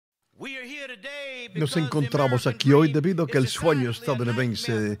Nos encontramos aquí hoy debido a que el sueño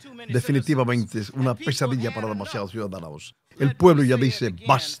estadounidense definitivamente es una pesadilla para demasiados ciudadanos. El pueblo ya dice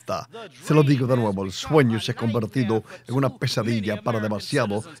basta. Se lo digo de nuevo, el sueño se ha convertido en una pesadilla para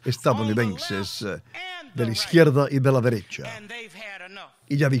demasiados estadounidenses de la izquierda y de la derecha.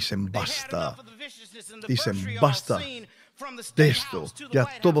 Y ya dicen basta. Dicen basta de esto. Ya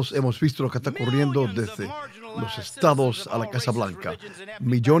todos hemos visto lo que está ocurriendo desde los estados a la Casa Blanca.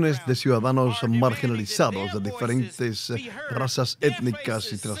 Millones de ciudadanos marginalizados de diferentes razas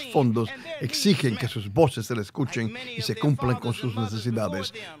étnicas y trasfondos exigen que sus voces se les escuchen y se cumplan con sus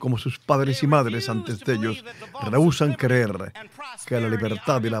necesidades, como sus padres y madres antes de ellos rehúsan creer que la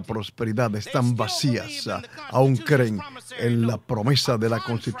libertad y la prosperidad están vacías. Aún creen en la promesa de la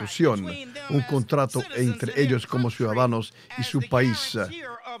Constitución, un contrato entre ellos como ciudadanos y su país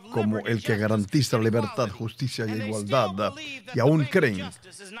como el que garantiza la libertad, justicia y igualdad, y aún creen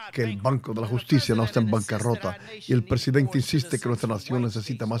que el Banco de la Justicia no está en bancarrota, y el presidente insiste que nuestra nación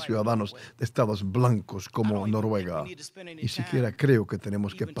necesita más ciudadanos de estados blancos como Noruega. Ni siquiera creo que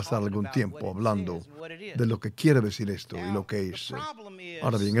tenemos que pasar algún tiempo hablando de lo que quiere decir esto y lo que es.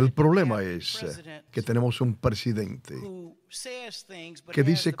 Ahora bien, el problema es que tenemos un presidente que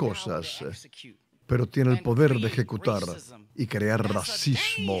dice cosas, pero tiene el poder de ejecutar y crear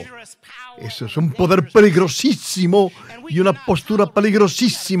racismo. Eso es un poder peligrosísimo y una postura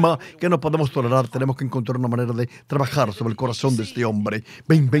peligrosísima que no podemos tolerar. Tenemos que encontrar una manera de trabajar sobre el corazón de este hombre.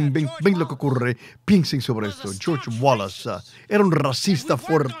 Ven lo que ocurre. Piensen sobre esto. George Wallace era un racista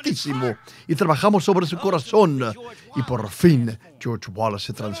fuertísimo y trabajamos sobre su corazón. Y por fin George Wallace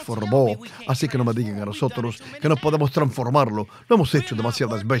se transformó. Así que no me digan a nosotros que no podemos transformarlo. Lo hemos hecho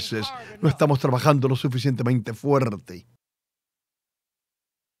demasiadas veces. No estamos trabajando lo suficientemente fuerte.